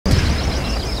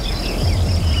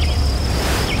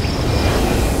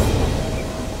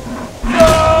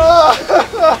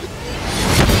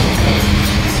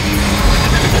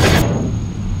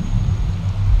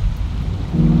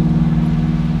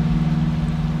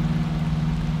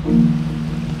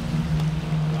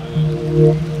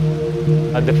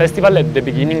The festival at the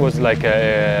beginning was like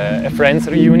a friends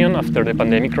reunion after the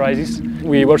pandemic crisis.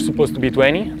 We were supposed to be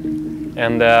 20,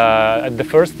 and at the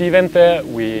first event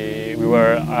we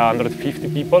were 150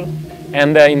 people.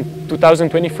 And in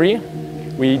 2023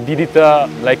 we did it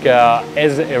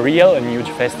as a real and huge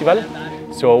festival.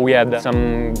 So we had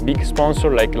some big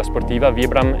sponsors like La Sportiva,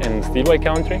 Vibram and still White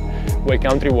Country. White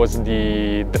Country was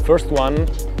the first one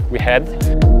we had.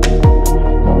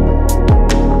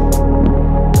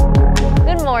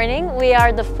 Good morning. We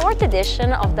are the 4th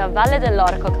edition of the Valle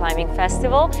Orco Climbing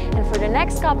Festival, and for the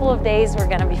next couple of days we're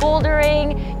going to be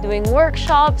bouldering, doing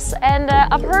workshops, and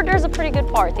I've heard there's a pretty good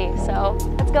party, so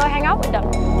let's go hang out with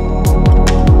them.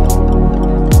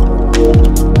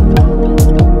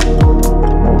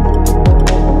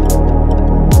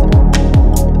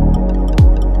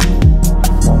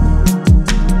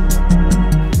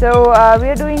 So we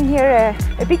are doing here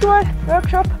a big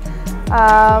workshop.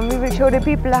 We will show the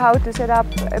people how to set up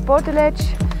a portalage,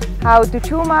 how to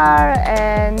Jumar,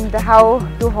 and how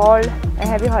to haul a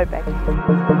heavy haul bag.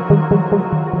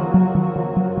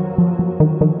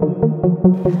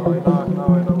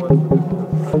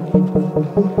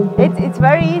 It's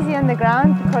very easy on the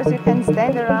ground because you can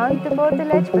stand around the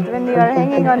portalage, but when you are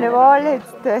hanging on the wall,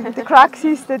 it's the crux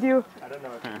is that you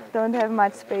don't have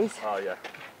much space.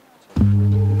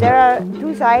 There are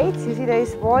two sides. You see there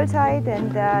is wall side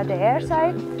and the air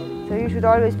side. So you should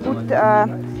always put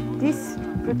this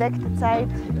protected side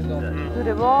to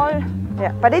the wall.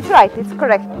 Yeah, but it's right, it's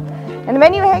correct. And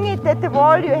when you hang it at the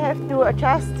wall, you have to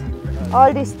adjust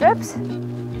all these straps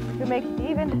to make it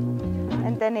even,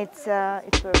 and then it's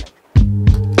perfect.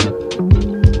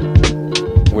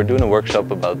 We're doing a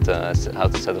workshop about how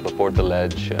to set up a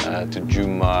portaledge, to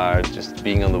Jumar, just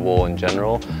being on the wall in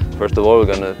general. First of all, we're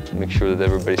going to make sure that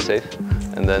everybody's safe.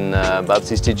 And then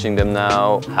Babsi's teaching them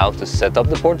now how to set up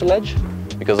the portaledge,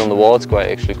 because on the wall it's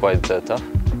actually quite tough.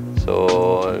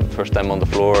 So first time on the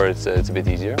floor it's a bit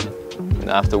easier. And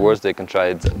afterwards they can try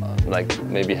it like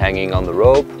maybe hanging on the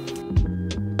rope.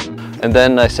 And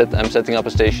then I'm setting up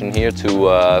a station here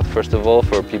to, first of all,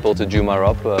 for people to Jumar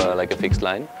up, like a fixed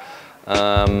line.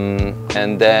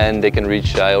 And then they can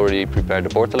reach, I already prepared a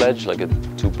portaledge, like a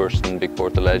 2-person big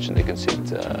portaledge, and they can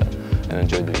sit and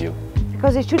enjoy the view.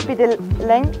 Because it should be the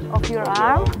length of your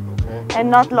arm and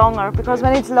not longer, because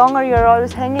when it's longer you're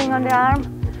always hanging on the arm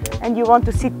and you want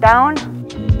to sit down.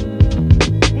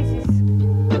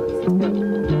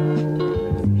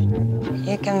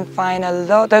 You can find a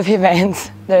lot of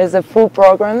events. There is a full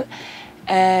program,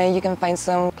 and you can find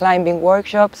some climbing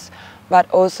workshops, but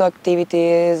also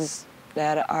activities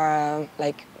that are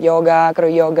like yoga, acro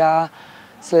yoga,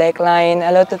 slackline,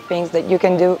 a lot of things that you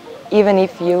can do even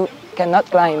if you cannot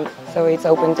climb. So it's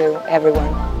open to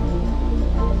everyone.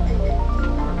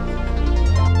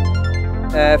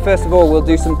 First of all, we'll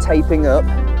do some taping up.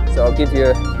 So I'll give you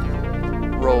a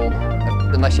roll,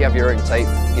 unless you have your own tape,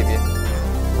 I'll give you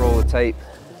a roll of tape.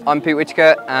 I'm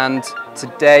Whittaker, and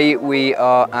today we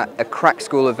are at a crack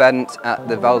school event at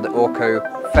the Valle Orco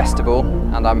Festival,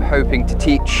 and I'm hoping to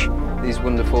teach these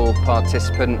wonderful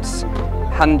participants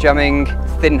hand jamming,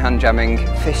 thin hand jamming,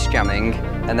 fist jamming,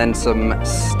 and then some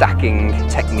stacking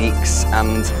techniques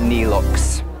and knee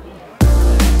locks.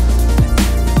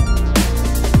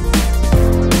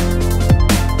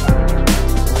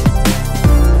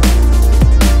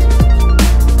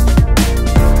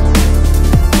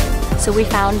 So we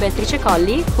found Beatrice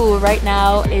Colli, who right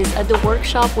now is at the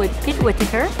workshop with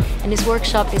Whittaker, and his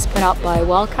workshop is put out by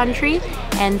White Country,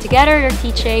 and together they're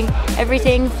teaching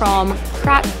everything from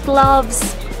crack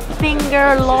gloves,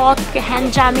 finger lock,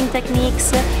 hand jamming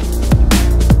techniques.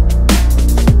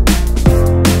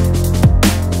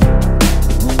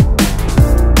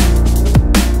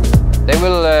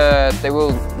 They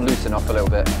will loosen off a little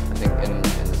bit, I think, in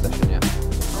the session, yeah.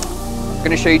 I'm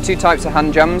going to show you two types of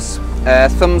hand jams.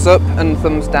 Thumbs up and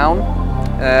thumbs down,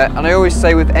 and I always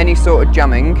say with any sort of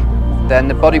jamming, then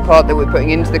the body part that we're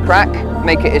putting into the crack,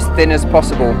 make it as thin as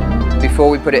possible before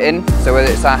we put it in. So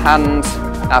whether it's our hand,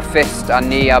 our fist, our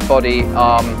knee, our body,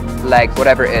 arm, leg,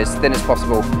 whatever it is, thin as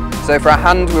possible. So for our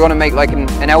hand, we want to make like an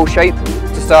L shape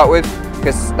to start with,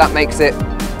 because that makes it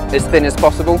as thin as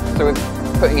possible. So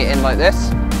we're putting it in like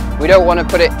this. We don't want to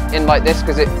put it in like this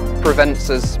because it prevents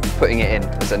us putting it in,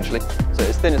 essentially. So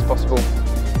as thin as possible.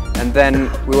 And then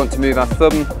we want to move our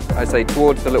thumb, I say,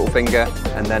 towards the little finger,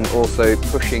 and then also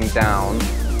pushing down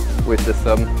with the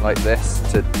thumb like this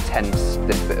to tense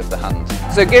this bit of the hand.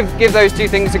 So give those two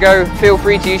things a go. Feel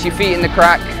free to use your feet in the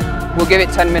crack. We'll give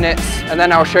it 10 minutes, and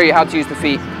then I'll show you how to use the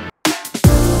feet.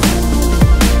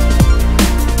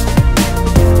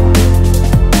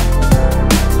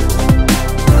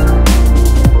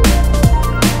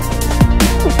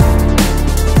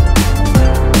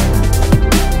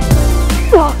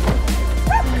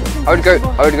 I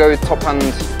would go with top hand,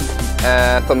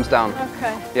 thumbs down.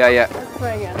 Okay. Yeah, yeah. Let's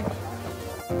try again.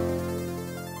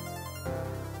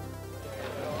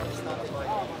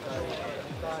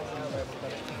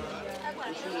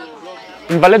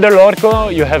 In Valle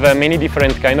Orco you have many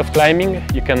different kind of climbing.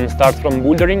 You can start from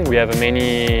bouldering. We have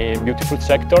many beautiful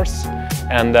sectors,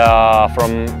 and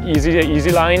from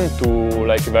easy line to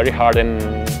like very hard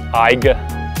and high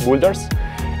boulders.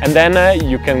 And then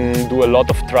you can do a lot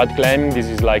of trad climbing. This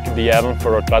is like the heaven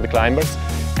for trad climbers.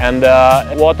 And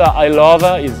what I love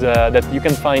is that you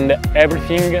can find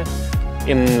everything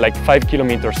in like 5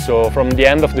 kilometers. So from the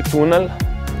end of the tunnel,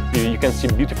 you can see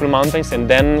beautiful mountains, and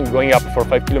then going up for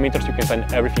 5 kilometers, you can find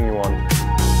everything you want.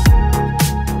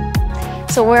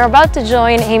 So we're about to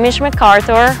join Hamish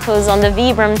MacArthur, who's on the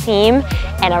Vibram team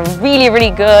and a really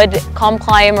good comp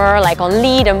climber, like on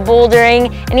lead and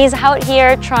bouldering. And he's out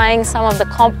here trying some of the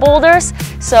comp boulders.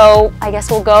 So I guess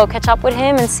we'll go catch up with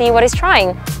him and see what he's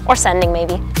trying, or sending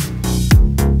maybe.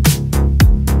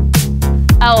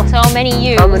 Oh, so how many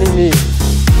you? How many me?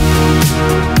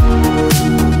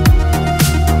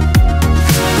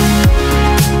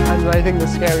 And I think the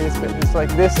scariest bit is like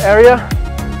this area.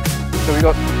 So we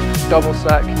got double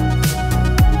stack.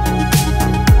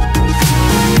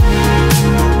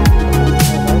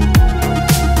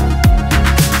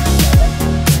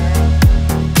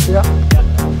 Yeah.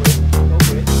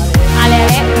 Ale.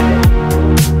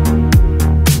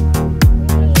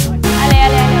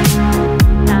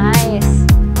 Nice.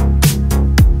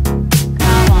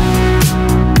 Come on.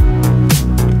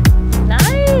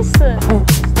 Nice.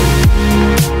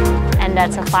 And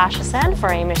that's a flash ascent for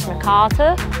Hamish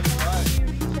MacArthur.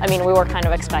 I mean, we were kind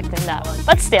of expecting that,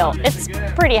 but still, it's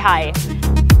pretty high.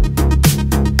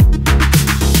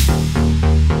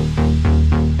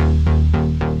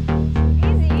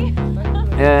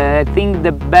 I think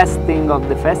the best thing of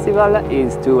the festival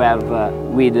is to have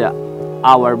with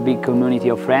our big community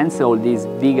of friends all these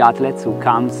big athletes who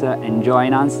comes and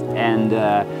join us, and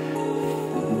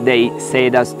they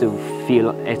said us to feel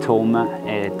at home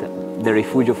at the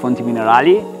Rifugio Fonti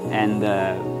Minerali and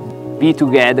be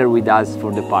together with us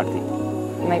for the party.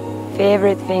 My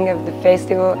favorite thing of the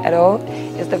festival at all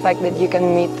is the fact that you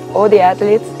can meet all the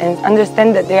athletes and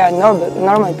understand that they are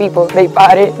normal people. They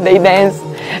party, they dance,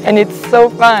 and it's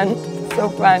so fun, so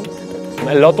fun.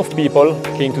 A lot of people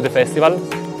came to the festival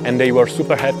and they were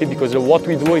super happy because what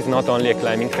we do is not only a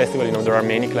climbing festival. You know, there are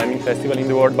many climbing festivals in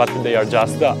the world, but they are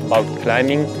just about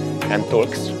climbing and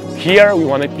talks. Here we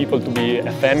wanted people to be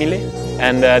a family,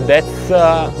 and that's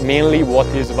mainly what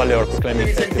is Valle Orco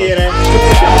Climbing Festival.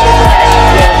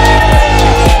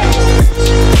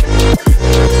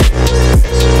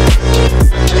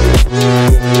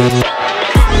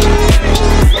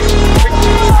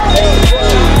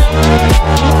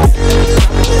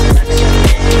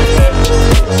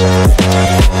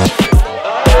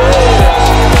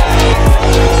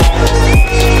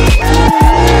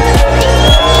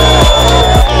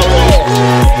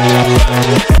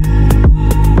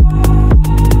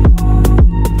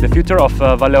 The future of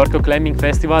Valle Orco Climbing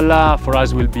Festival for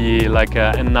us will be like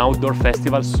an outdoor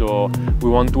festival, so we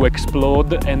want to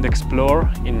explode and explore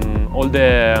in all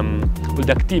the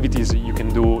activities you can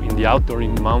do in the outdoor,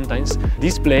 in the mountains.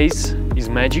 This place is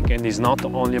magic and is not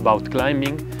only about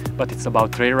climbing, but it's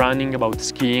about trail running, about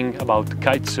skiing, about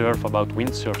kite surf, about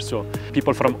windsurf. So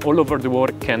people from all over the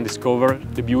world can discover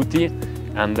the beauty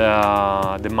and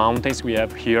the mountains we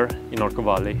have here in Orco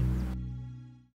Valley.